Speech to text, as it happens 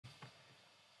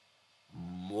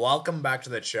Welcome back to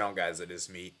the channel, guys. It is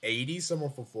me, 80 Summer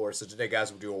for 4. So today, guys,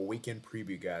 we'll do a weekend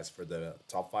preview, guys, for the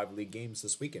top 5 league games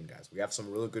this weekend, guys. We have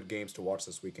some really good games to watch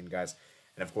this weekend, guys.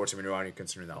 And of course, if you're new on, you're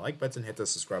considering that like button, hit the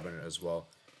subscribe button as well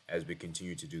as we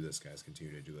continue to do this, guys.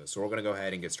 So we're going to go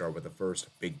ahead and get started with the first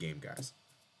big game, guys.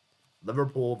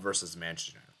 Liverpool versus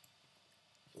Manchester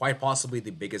United. Quite possibly the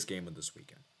biggest game of this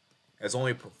weekend. It's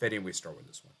only fitting we start with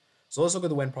this one. So let's look at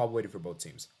the win probability for both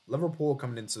teams. Liverpool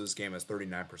coming into this game as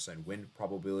 39% win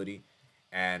probability.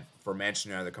 And for Manchester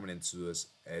United, they're coming into this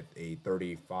at a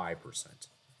 35%.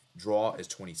 Draw is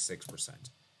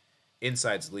 26%.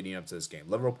 Insights leading up to this game.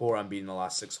 Liverpool are unbeaten in the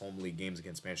last 6 home league games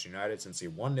against Manchester United since a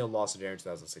 1-0 loss in January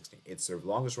 2016. It's their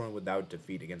longest run without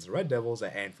defeat against the Red Devils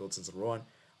at Anfield since a run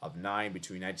of 9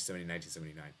 between 1970 and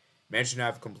 1979. Manchester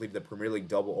United have completed the Premier League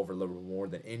double over Liverpool more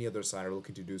than any other side are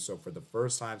looking to do so for the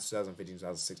first time since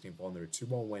 2015-2016 following their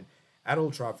 2-1 win at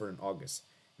Old Trafford in August.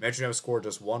 Manchester United have scored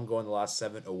just 1 goal in the last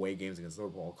 7 away games against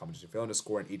Liverpool all competition, failing to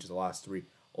score in each of the last 3.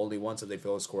 Only once have they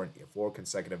failed to score in 4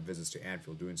 consecutive visits to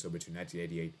Anfield, doing so between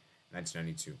 1988 and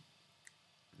 1992.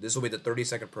 This will be the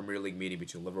 32nd Premier League meeting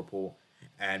between Liverpool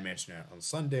and Manchester United on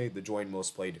Sunday, the joint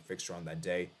most played fixture on that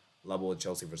day. Level with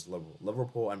Chelsea versus Liverpool.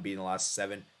 Liverpool unbeaten the last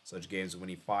 7 such games,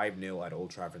 winning 5-0 at Old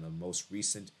Trafford in the most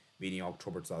recent meeting,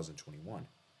 October 2021.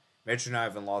 Manchester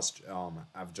United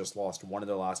have just lost one of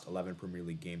the last 11 Premier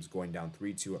League games, going down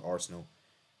 3-2 at Arsenal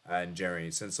in January.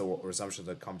 Since the resumption of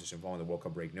the competition following the World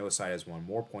Cup break, no side has won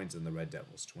more points than the Red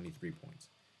Devils, 23 points.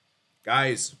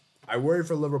 Guys, I worry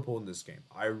for Liverpool in this game.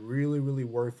 I really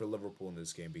worry for Liverpool in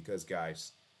this game because,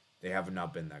 guys, they have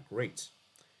not been that great.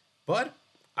 But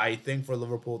I think for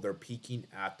Liverpool, they're peaking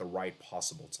at the right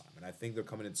possible time. And I think they're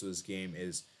coming into this game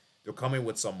they're coming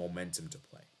with some momentum to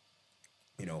play.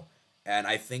 And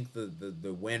I think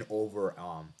the win over,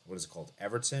 what is it called?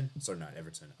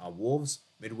 Wolves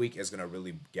midweek is going to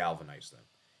really galvanize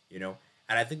them,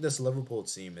 And I think this Liverpool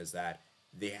team is that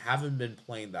they haven't been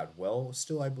playing that well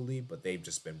still, I believe, but they've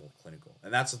just been more clinical.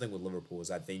 And that's the thing with Liverpool is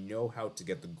that they know how to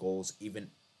get the goals even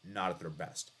not at their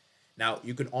best. Now,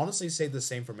 you can honestly say the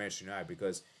same for Manchester United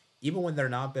because even when they're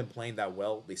not been playing that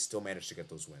well, they still manage to get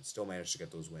those wins,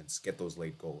 get those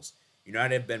late goals.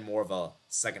 United have been more of a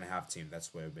second half team.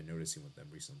 That's what I've been noticing with them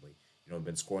recently.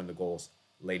 Been scoring the goals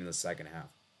late in the second half.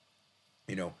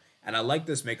 And I like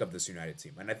this makeup, this United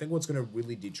team. And I think what's going to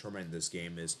really determine this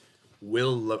game is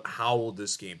how will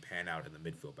this game pan out in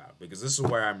the midfield battle? Because this is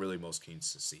where I'm really most keen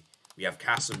to see. We have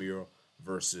Casemiro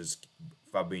versus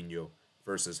Fabinho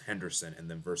versus Henderson, and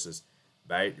then versus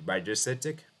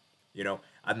Bajcetic,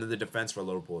 and then the defense for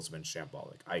Liverpool has been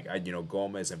shambolic.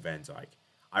 Gomez and Van Dijk.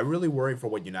 I really worry for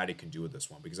what United can do with this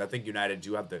one because I think United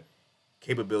do have the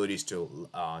capabilities to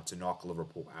knock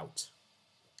Liverpool out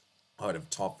of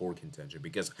top 4 contention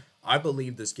because I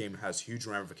believe this game has huge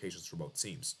ramifications for both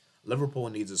teams. Liverpool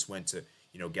needs this win to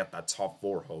get that top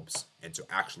 4 hopes and to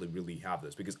actually really have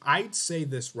this because I'd say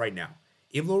this right now.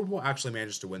 If Liverpool actually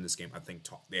manages to win this game, I think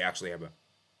they actually have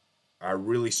a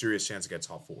really serious chance to get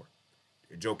top 4.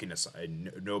 Joking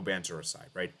aside, no banter aside,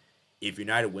 right? If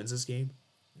United wins this game,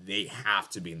 they have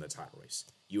to be in the title race.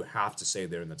 You have to say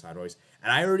they're in the title race.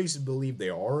 And I already believe they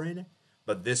are in,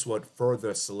 but this would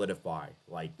further solidify.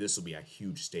 This will be a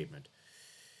huge statement.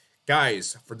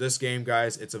 Guys, for this game,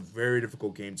 guys, it's a very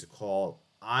difficult game to call.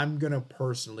 I'm going to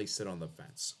personally sit on the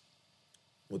fence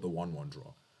with a 1-1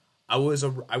 draw. I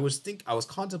was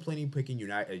contemplating picking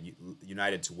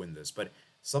United to win this, but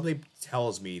something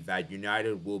tells me that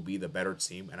United will be the better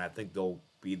team, and I think they'll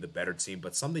be the better team.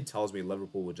 But something tells me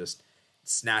Liverpool will just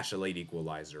snatch a late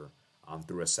equalizer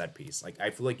through a set piece. I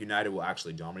feel like United will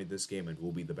actually dominate this game and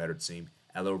will be the better team,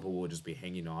 and Liverpool will just be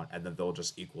hanging on, and then they'll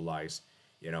just equalize.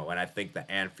 And I think the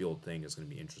Anfield thing is going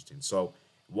to be interesting. So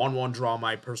 1-1 draw,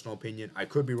 my personal opinion. I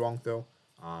could be wrong though.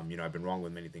 I've been wrong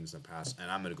with many things in the past,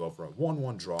 and I'm going to go for a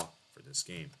 1-1 draw for this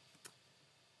game.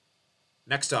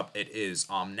 Next up, it is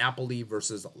Napoli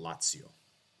versus Lazio.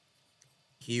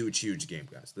 Huge game,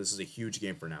 guys. This is a huge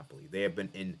game for Napoli. They have been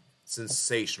in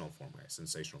sensational form, guys.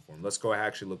 Sensational form. Let's go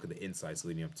actually look at the insights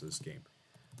leading up to this game.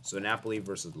 So Napoli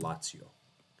versus Lazio.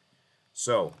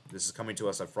 So this is coming to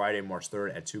us on Friday, March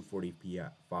 3rd at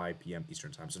 2:45 p.m.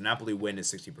 Eastern Time. So Napoli win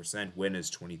is 60%, win is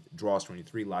 20, draw is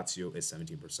 23, Lazio is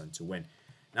 17% to win.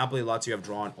 Napoli and Lazio have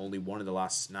drawn only one of the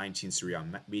last 19 Serie A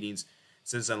meetings.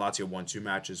 Since then, Lazio won 2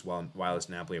 matches, while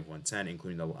Napoli have won 10,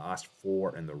 including the last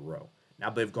 4 in the row.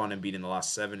 Napoli have gone and beaten the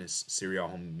last 7 Serie A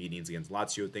home meetings against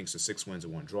Lazio, thanks to 6 wins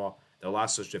and 1 draw. Their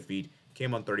last such defeat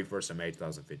came on 31st of May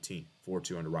 2015,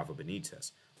 4-2 under Rafa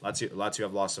Benitez. Lazio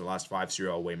have lost their last 5 Serie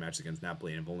A away matches against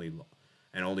Napoli, and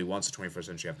only once in the 21st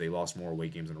century have they lost more away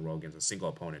games in a row against a single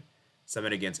opponent.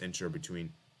 7 against Inter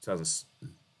between 2000.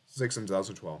 6 in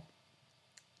 2012.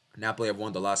 Napoli have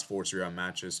won the last 4 Serie A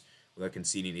matches without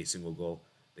conceding a single goal.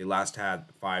 They last had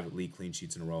 5 league clean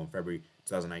sheets in a row in February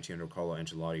 2019 under Carlo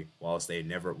Ancelotti, whilst they had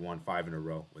never won 5 in a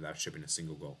row without shipping a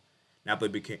single goal. Napoli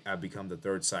become the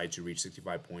third side to reach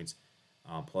 65 points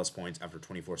plus points after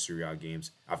 24 Serie A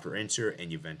games after Inter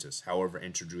and Juventus. However,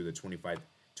 Inter drew the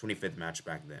 25th match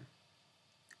back then.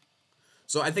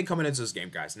 So I think coming into this game,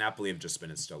 guys, Napoli have just been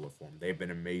in stellar form. They've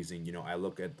been amazing. You know, I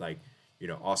look at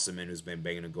Osimhen, who's been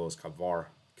banging the goals,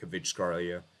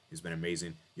 Kvaratskhelia, who's been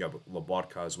amazing. You have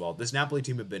Lobotka as well. This Napoli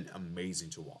team have been amazing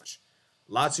to watch.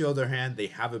 Lazio, on the other hand, they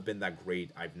haven't been that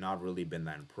great. I've not really been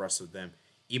that impressed with them,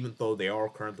 even though they are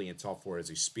currently in top 4 as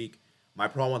we speak. My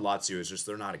problem with Lazio is just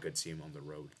they're not a good team on the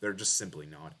road. They're just simply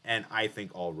not. And I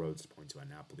think all roads point to a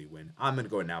Napoli win. I'm going to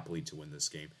go with Napoli to win this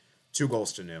game.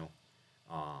 2-0.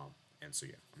 And so,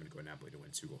 yeah, I'm going to go with Napoli to win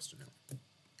 2-0.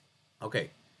 Okay,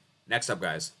 next up,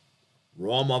 guys.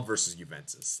 Roma versus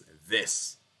Juventus.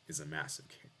 This is a massive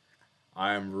game.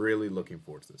 I am really looking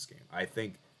forward to this game. I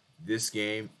think this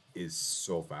game is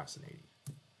so fascinating.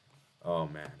 Oh,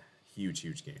 man.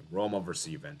 Huge game. Roma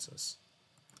versus Juventus.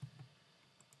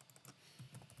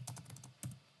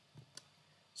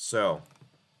 So,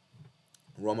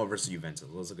 Roma versus Juventus.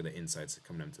 Let's look at the insights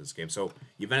coming into this game. So,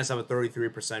 Juventus have a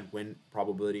 33% win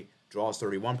probability. Draw is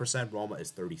 31%. Roma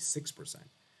is 36%.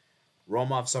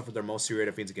 Roma have suffered their most serious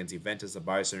defeats against Juventus. The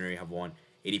Barcelona have won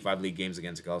 85 league games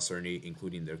against Galatasaray,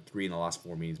 including their 3 in the last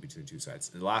 4 meetings between the two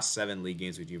sides. In the last 7 league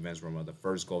games between Juventus and Roma, the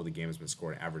first goal of the game has been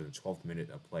scored on average in the 12th minute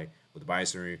of play, with the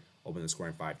Barcelona opening the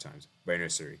scoring 5 times.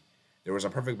 Barcelona. There was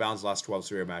a perfect balance in the last 12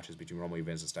 Serie A matches between Roma and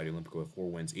Juventus and Stadio Olimpico with 4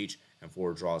 wins each and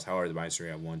 4 draws. However, the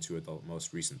Barcelona have won 2 of the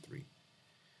most recent 3.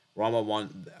 Roma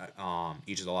won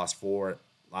each of the last four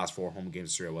home games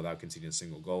of Serie A without conceding a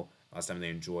single goal. Last time they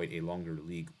enjoyed a longer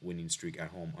league winning streak at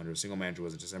home under a single manager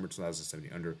was in December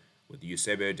 2017 with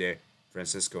Eusebio de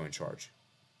Francisco in charge.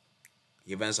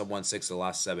 Juventus have won 6 of the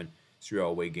last 7 Serie A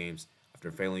away games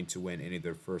after failing to win any of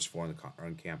their first 4 in the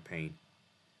current campaign.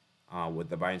 With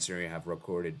the Bayern have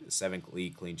recorded 7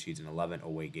 league clean sheets in 11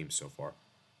 away games so far,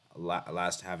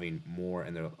 last having more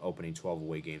in their opening 12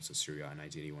 away games of Serie A in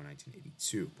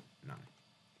 1981-1982.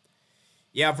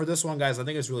 Yeah, for this one, guys, I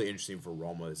think it's really interesting for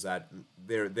Roma is that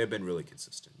they've been really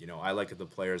consistent. You know, I like the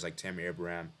players like Tammy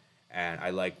Abraham, and I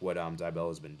like what Dybala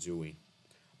has been doing.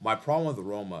 My problem with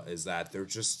Roma is that they're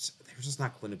just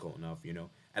not clinical enough, you know.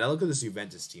 And I look at this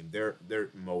Juventus team; they're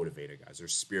motivated guys, they're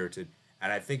spirited,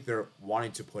 and I think they're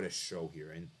wanting to put a show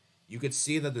here. And you could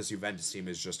see that this Juventus team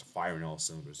is just firing all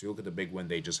cylinders. You look at the big win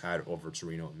they just had over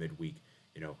Torino in midweek.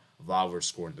 You know, Vlahovic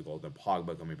scoring the goal, then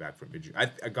Pogba coming back from injury.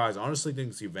 Guys, I honestly think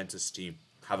this Juventus team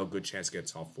have a good chance to get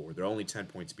top 4. They're only 10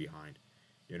 points behind,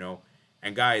 you know.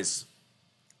 And guys,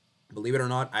 believe it or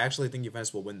not, I actually think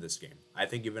Juventus will win this game. I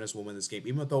think Juventus will win this game,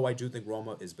 even though I do think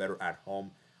Roma is better at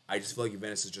home. I just feel like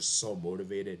Juventus is just so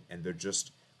motivated and they're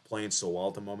just playing so well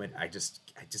at the moment. I just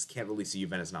can't really see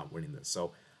Juventus not winning this.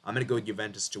 So I'm gonna go with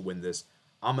Juventus to win this.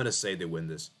 I'm gonna say they win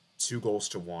this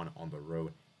 2-1 on the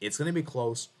road. It's gonna be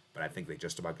close, but I think they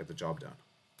just about get the job done.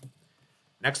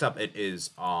 Next up, it is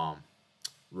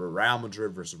Real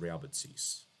Madrid versus Real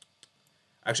Betis.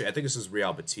 Actually, I think this is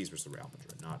Real Betis versus Real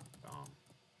Madrid, not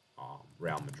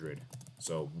Real Madrid.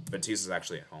 So Betis is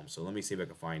actually at home. So let me see if I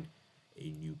can find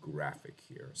a new graphic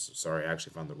here. So sorry, I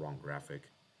actually found the wrong graphic.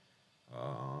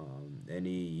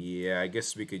 Yeah, I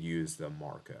guess we could use the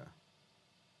Marca.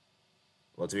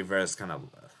 Well, to be fair, it's kind of...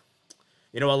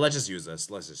 you know what, let's just use this.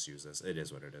 It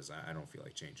is what it is. I don't feel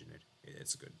like changing it.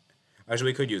 It's good.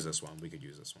 Actually, we could use this one.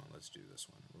 Let's do this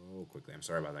one real quickly. I'm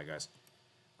sorry about that, guys.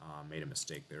 Made a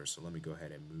mistake there, so let me go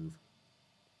ahead and move.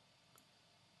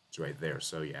 It's right there.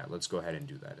 So, yeah, let's go ahead and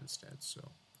do that instead. So,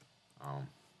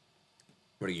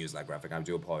 we're going to use that graphic. I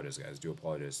do apologize, guys. Do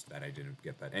apologize that I didn't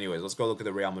get that. Anyways, let's go look at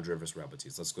the Real Madrid versus Real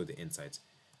Betis. Let's go to the insights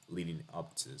leading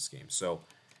up to this game. So,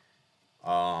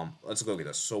 let's go look at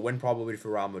this. So, win probability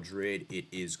for Real Madrid, it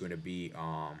is going to be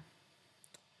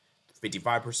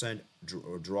 55%.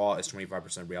 Draw is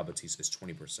 25%. Real Betis is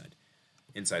 20%.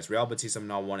 Insights. Real Betis have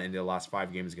now won in their last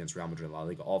 5 games against Real Madrid La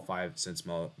Liga. All 5 since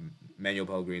Manuel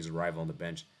Pellegrini's arrival on the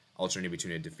bench, alternating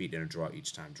between a defeat and a draw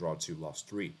each time. Draw 2, lost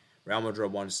 3. Real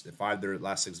Madrid won 5 of their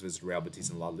last 6 visits to Real Betis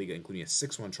in La Liga, including a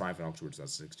 6-1 triumph in October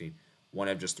 2016. One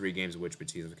of just 3 games in which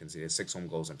Betis have conceded 6 home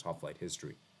goals in top-flight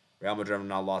history. Real Madrid have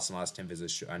now lost in the last 10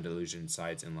 visits to Andalusian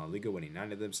sides in La Liga, winning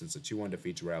 9 of them since the 2-1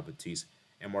 defeat to Real Betis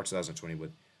in March 2020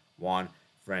 with Juan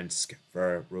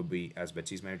Francisco Rubi as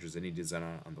Betis manager Zinedine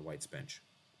Zidane on the White's bench.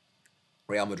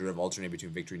 Real Madrid have alternated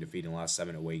between victory and defeat in the last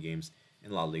 7 away games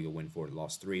in La Liga, win 4,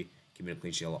 lost 3, keeping a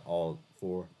clean sheet all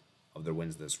 4 of their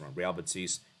wins this run. Real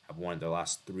Betis have won their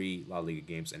last 3 La Liga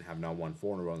games and have now won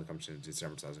 4 in a row in the competition in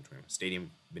December 2021.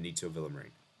 Stadium Benito Villamarín.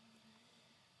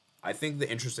 I think the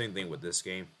interesting thing with this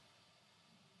game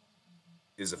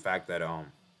is the fact that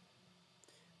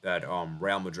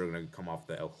Real Madrid are going to come off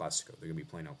the El Clasico. They're going to be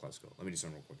playing El Clasico. Let me do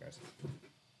something real quick, guys.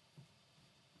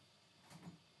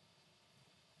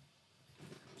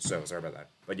 So, sorry about that.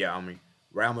 But yeah,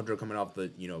 Real Madrid coming off the,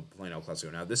 playing El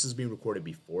Clasico. Now, this is being recorded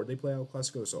before they play El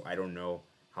Clasico, so I don't know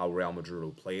how Real Madrid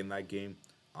will play in that game.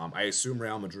 I assume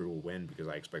Real Madrid will win because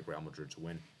I expect Real Madrid to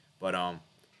win. But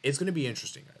it's going to be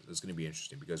interesting, guys. It's going to be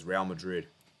interesting because Real Betis,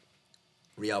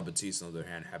 on the other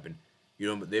hand, have been,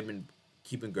 they've been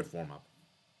keeping good form up.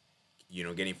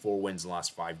 Getting 4 wins in the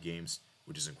last 5 games,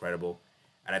 which is incredible.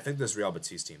 And I think this Real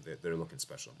Betis team, they're looking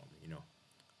special at the moment,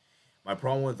 My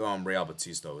problem with Real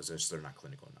Betis, though, is they're not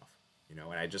clinical enough, And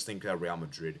I just think that Real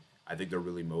Madrid, I think they're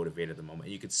really motivated at the moment.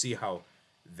 And you can see how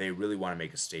they really want to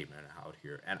make a statement out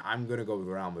here. And I'm going to go with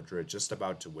Real Madrid just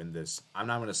about to win this. I'm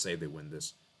not going to say they win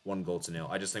this 1-0.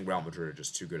 I just think Real Madrid are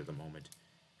just too good at the moment.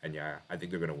 And yeah, I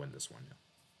think they're going to win this one.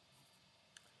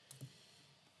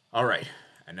 All right.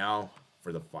 And now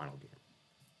for the final game.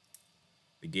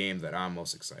 The game that I'm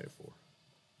most excited for,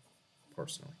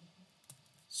 personally.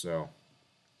 So,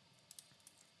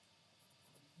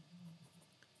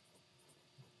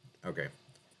 okay.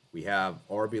 We have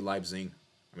RB Leipzig.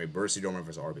 Borussia Dortmund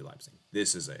versus RB Leipzig.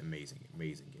 This is an amazing game.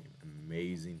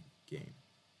 Amazing game.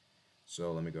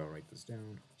 So, let me go write this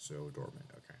down. So, Dortmund.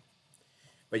 Okay.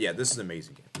 But yeah, this is an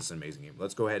amazing game.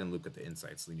 Let's go ahead and look at the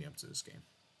insights leading up to this game.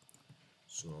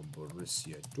 So,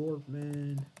 Borussia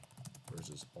Dortmund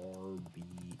versus RB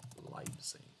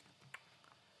Leipzig.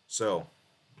 So,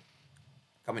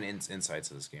 coming in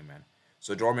insights of this game, man.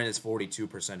 So, Dortmund is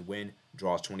 42% win,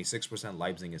 draws 26%,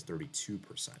 Leipzig is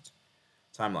 32%.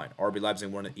 Timeline. RB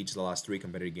Leipzig won each of the last 3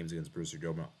 competitive games against Borussia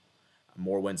Dortmund.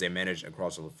 More wins they managed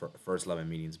across the first 11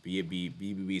 meetings.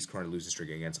 BBB's current losing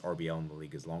streak against RBL in the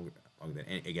league is longer than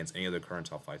against any other current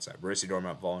top 5 side. Borussia Dortmund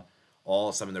have won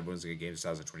all 7 of their Bundesliga games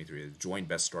in 2023. The joint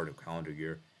best start of calendar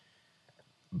year.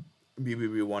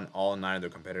 BBB won all 9 of their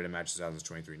competitive matches in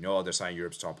 2023. No other side in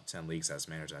Europe's top 10 leagues has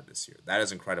managed that this year. That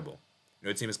is incredible.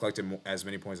 No team has collected as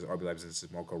many points as RB Leipzig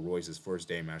since Marco Reus's first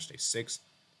day, match day 6.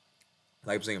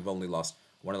 Leipzig have only lost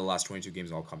one of the last 22 games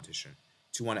in all competition.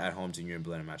 2-1 at home to Union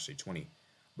Berlin in match day 20.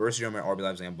 Borussia Dortmund and RB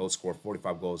Leipzig have both scored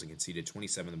 45 goals and conceded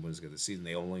 27 in the Bundesliga this season.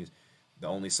 The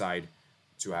only side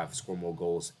to have scored more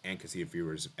goals and conceded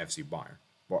fewer is FC Bayern.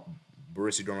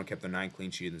 Borussia Dortmund kept the 9 clean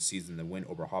sheet in the season. The win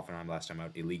over Hoffenheim last time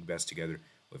out, a league best together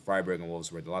with Freiburg and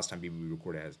Wolfsburg. The last time BBB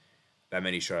recorded has that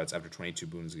many shutouts after 22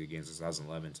 Bundesliga games in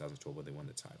 2011, 2012 when they won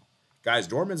the title. Guys,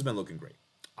 Dortmund's been looking great.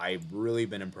 I've really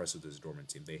been impressed with this Dortmund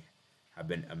team. They have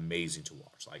been amazing to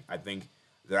watch. I think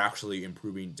they're actually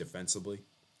improving defensively,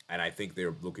 and I think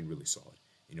they're looking really solid.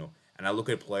 And I look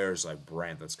at players like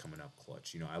Brandt that's coming up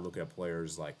clutch. I look at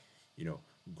players like,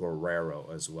 Guerrero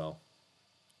as well.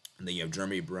 And then you have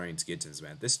Jeremy Bryan's Gittins,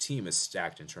 man. This team is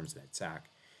stacked in terms of attack.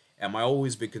 And my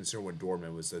always big concern with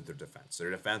Dortmund was that their defense. Their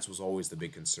defense was always the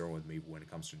big concern with me when it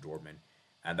comes to Dortmund.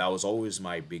 And that was always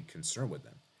my big concern with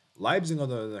them. Leipzig, on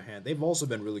the other hand, they've also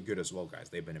been really good as well, guys.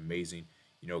 They've been amazing,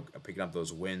 picking up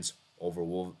those wins over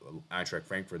Eintracht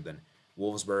Frankfurt, then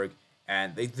Wolfsburg.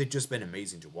 And they've just been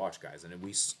amazing to watch, guys. And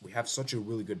we have such a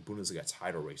really good Bundesliga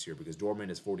title race here because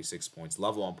Dortmund is 46 points,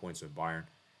 level on points with Bayern.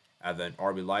 And then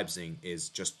RB Leipzig is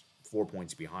just 4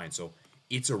 points behind. So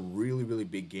it's a really, really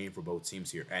big game for both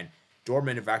teams here. And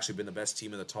Dortmund have actually been the best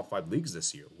team in the top 5 leagues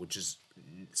this year, which is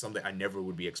something I never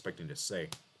would be expecting to say.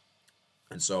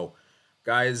 And so,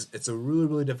 guys, it's a really,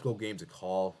 really difficult game to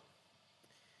call.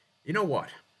 You know what?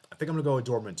 I think I'm going to go with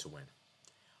Dortmund to win.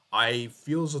 I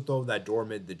feel as though that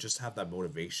Dortmund, they just have that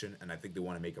motivation, and I think they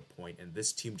want to make a point, and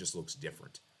this team just looks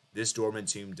different. This Dortmund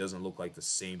team doesn't look like the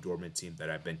same Dortmund team that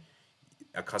I've been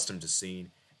accustomed to seeing,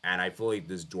 and I feel like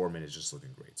this Dortmund is just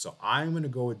looking great. So I'm going to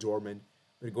go with Dortmund.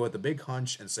 I'm going to go with the big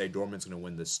hunch and say Dortmund's going to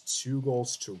win this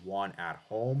 2-1 at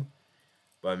home.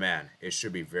 But, man, it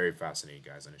should be very fascinating,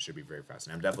 guys, and it should be very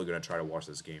fascinating. I'm definitely going to try to watch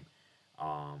this game.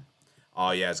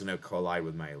 Oh, yeah, it's going to collide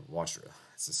with my watch.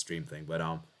 It's a stream thing, but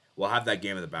we'll have that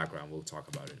game in the background. We'll talk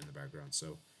about it in the background.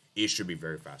 So it should be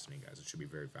very fascinating, guys. It should be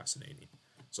very fascinating.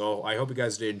 So I hope you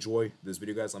guys did enjoy this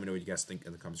video, guys. Let me know what you guys think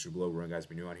in the comments section below. Remember, guys,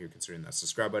 if you're new out here, considering that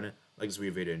subscribe button, like this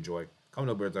video, enjoy. Comment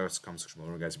down below in the comment section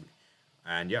below, guys.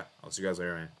 And yeah, I'll see you guys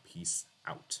later, man. Peace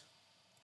out.